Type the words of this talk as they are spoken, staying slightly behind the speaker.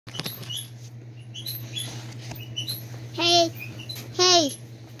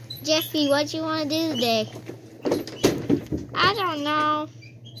Jeffy, what you want to do today? I don't know.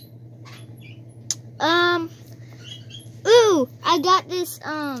 Ooh, I got this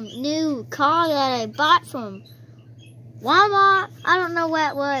new car that I bought from Walmart. I don't know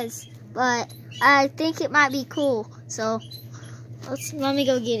what it was, but I think it might be cool. So let me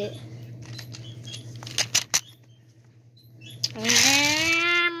go get it.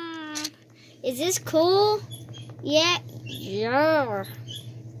 Is this cool? Yeah.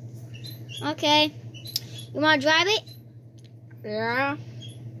 Okay. You want to drive it? Yeah.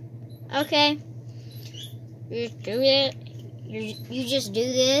 Okay. You just do it. You just do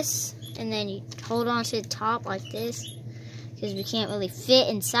this, and then you hold on to the top like this, because we can't really fit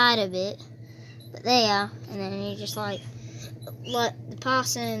inside of it. But there, and then you just like let the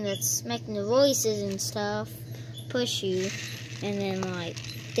person that's making the voices and stuff push you, and then like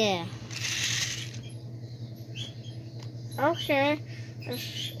there. Okay,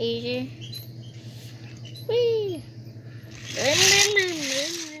 that's easy. Whee!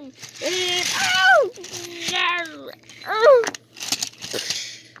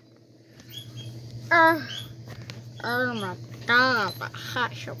 Oh my God, my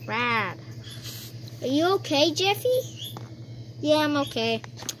heart's so bad. Are you okay, Jeffy? Yeah, I'm okay.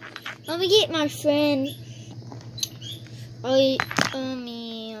 Let me get my friend. Let me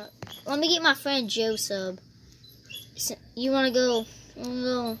get my friend Joseph. You wanna go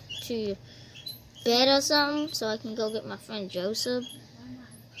to bed or something so I can go get my friend Joseph?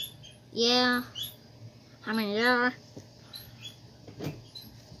 Yeah. I mean, yeah.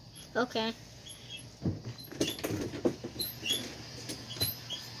 Okay.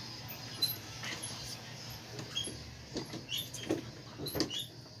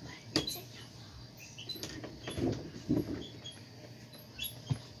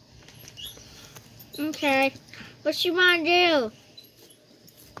 Okay. What you want to do?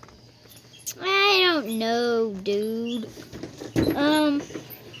 I don't know, dude.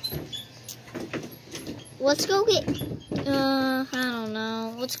 Let's go get, I don't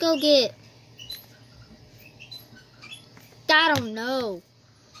know. Let's go get, I don't know.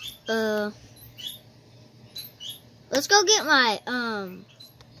 Let's go get my,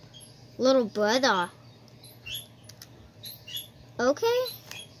 little brother. Okay?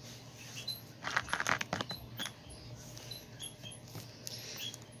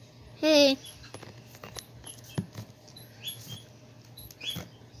 Hey.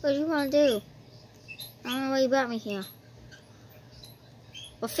 What do you want to do? I don't know why you brought me here.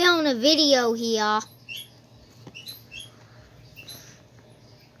 We're filming a video here.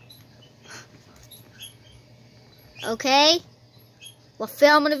 Okay? We're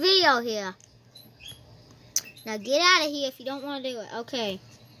filming a video here. Now get out of here if you don't want to do it. Okay.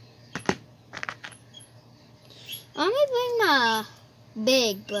 Let me bring my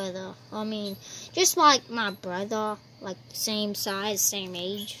big brother. I mean, just like my brother. Like same size, same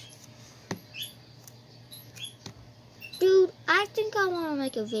age. Dude, I think I want to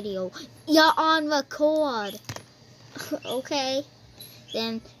make a video. You're on record. Okay.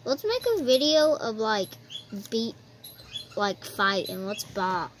 Then let's make a video of like fighting. Let's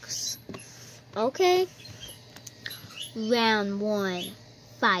box. Okay. Round 1.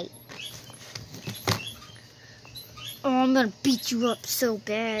 Fight. Oh, I'm gonna beat you up so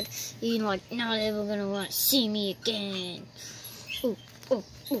bad. You're like not ever gonna want to see me again. Ooh, ooh,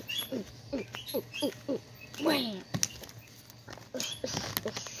 ooh, ooh, ooh, ooh, ooh, ooh. Wham.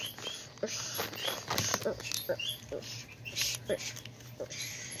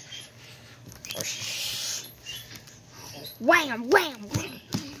 Wham, wham, wham.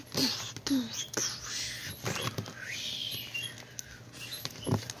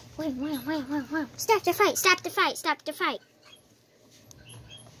 Wham. Stop the fight, stop the fight, stop the fight.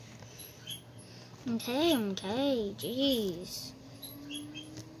 Okay, jeez.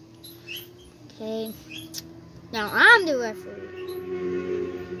 Okay. Now I'm the referee.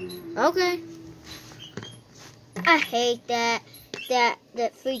 Okay. I hate that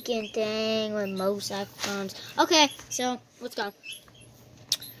freaking thing with motorcycle comes. Okay, so let's go.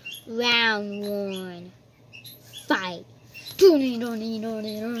 Round 1. Fight. Ah!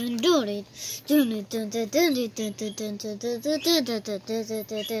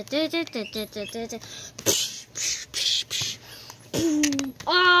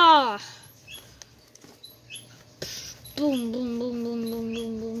 Boom, boom, boom, boom, boom,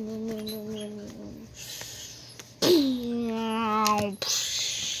 boom, boom,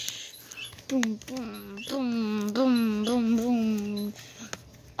 boom, boom, boom, boom, boom, boom, boom.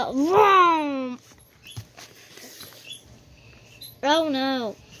 Oh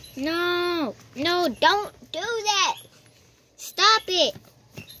no. No, don't do that. Stop it.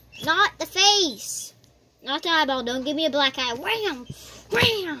 Not the face. Not the eyeball. Don't give me a black eye. Wham!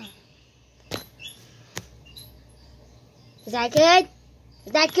 Wham! Is that good?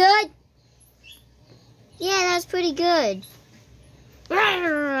 Is that good? Yeah, that's pretty good.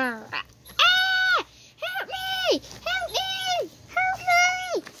 Ah! Help me! Help me! Help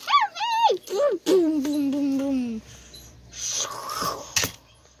me! Help me! Boom, boom, boom, boom, boom.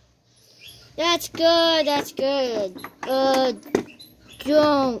 That's good. That's good.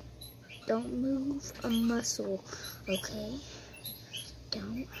 Don't move a muscle, okay?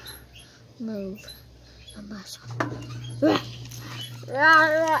 Don't move a muscle.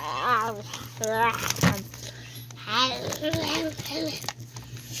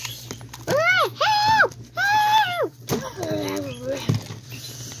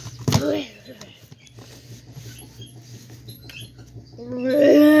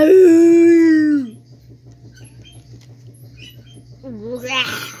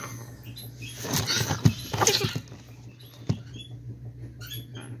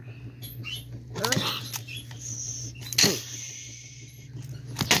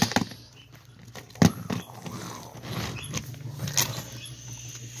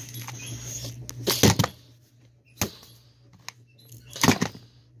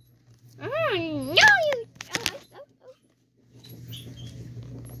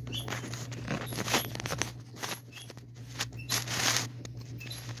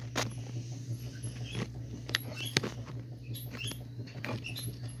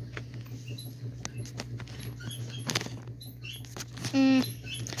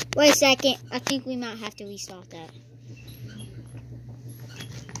 Wait a second. I think we might have to restart that.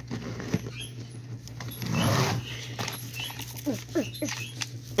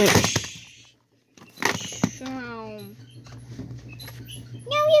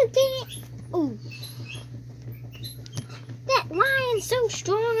 No, you can't. Ooh. That lion's so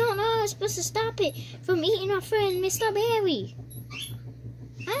strong. I don't know how I'm supposed to stop it from eating our friend Mr. Berry.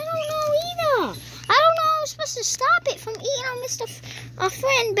 I don't know either. I don't know how I'm supposed to stop it from eating our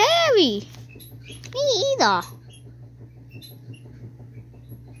friend Barry. Me either.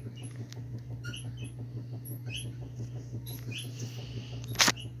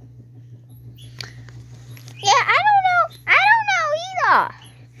 Yeah, I don't know either.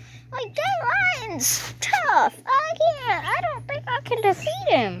 Like, that lion's tough. I don't think I can defeat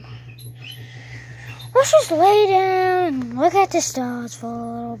him. Let's just lay down and look at the stars for a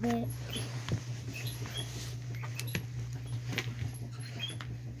little bit.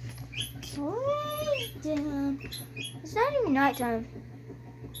 Lay down. It's not even nighttime.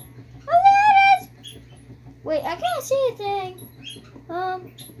 Oh, there it is! Wait, I can't see a thing.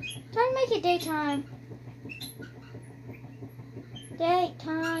 Time to make it daytime.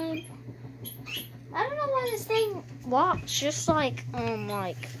 Daytime. I don't know why this thing walks just like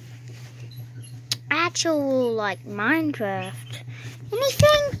actual like Minecraft.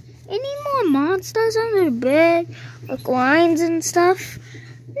 Any more monsters under the bed? Like lions and stuff?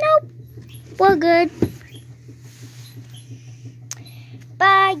 Nope. We're good.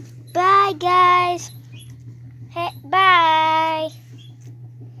 Bye. Bye, guys. Hey, bye.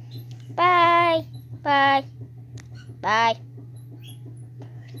 Bye. Bye. Bye.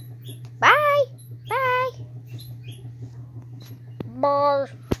 Bye. Bye.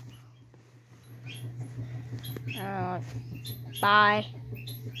 Bye. Bye.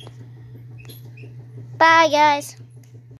 Bye, guys.